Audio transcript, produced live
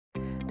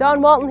Don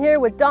Walton here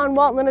with Don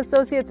Walton &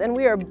 Associates, and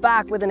we are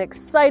back with an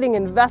exciting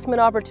investment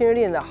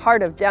opportunity in the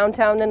heart of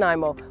downtown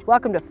Nanaimo.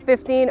 Welcome to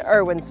 15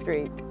 Irwin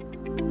Street.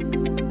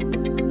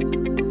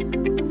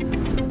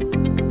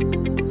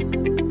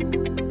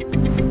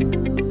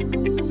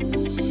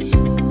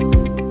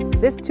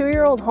 This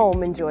 2-year-old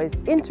home enjoys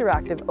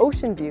interactive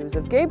ocean views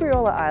of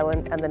Gabriola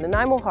Island and the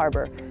Nanaimo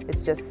Harbour.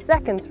 It's just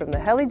seconds from the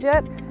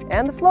Helijet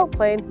and the float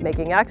plane,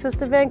 making access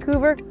to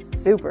Vancouver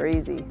super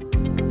easy.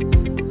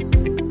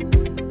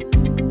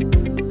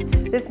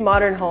 This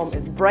modern home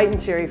is bright and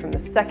cheery from the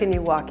second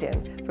you walk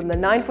in. From the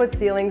 9-foot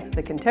ceilings,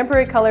 the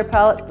contemporary color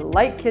palette, the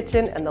light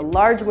kitchen, and the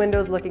large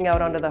windows looking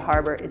out onto the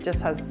harbour, it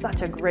just has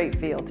such a great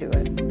feel to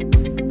it.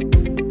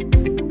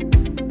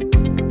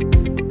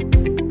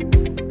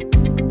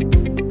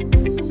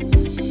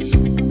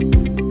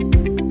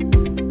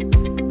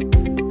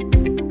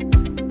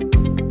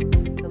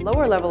 The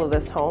lower level of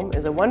this home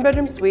is a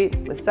 1-bedroom suite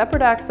with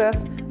separate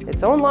access,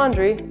 its own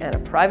laundry, and a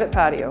private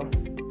patio.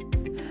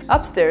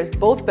 Upstairs,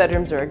 both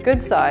bedrooms are a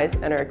good size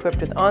and are equipped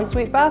with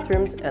ensuite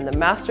bathrooms, and the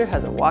master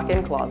has a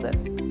walk-in closet.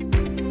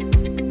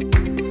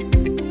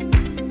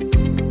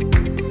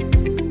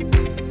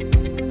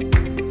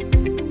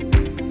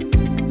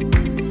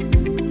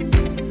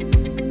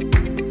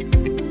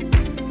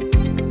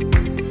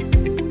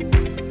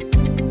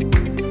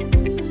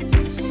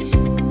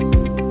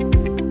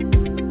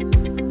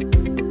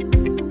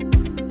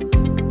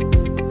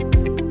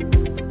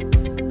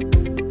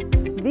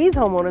 These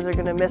homeowners are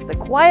going to miss the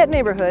quiet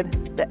neighborhood,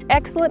 the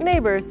excellent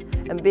neighbors,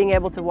 and being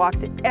able to walk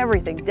to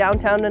everything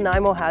downtown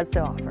Nanaimo has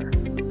to offer.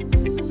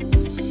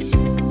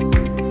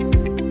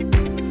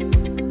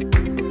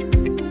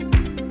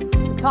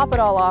 To top it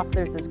all off,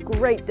 there's this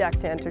great deck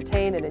to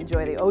entertain and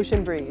enjoy the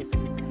ocean breeze.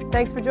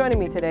 Thanks for joining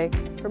me today.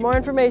 For more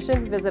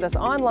information, visit us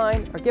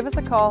online or give us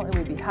a call and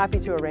we'd be happy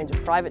to arrange a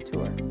private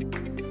tour.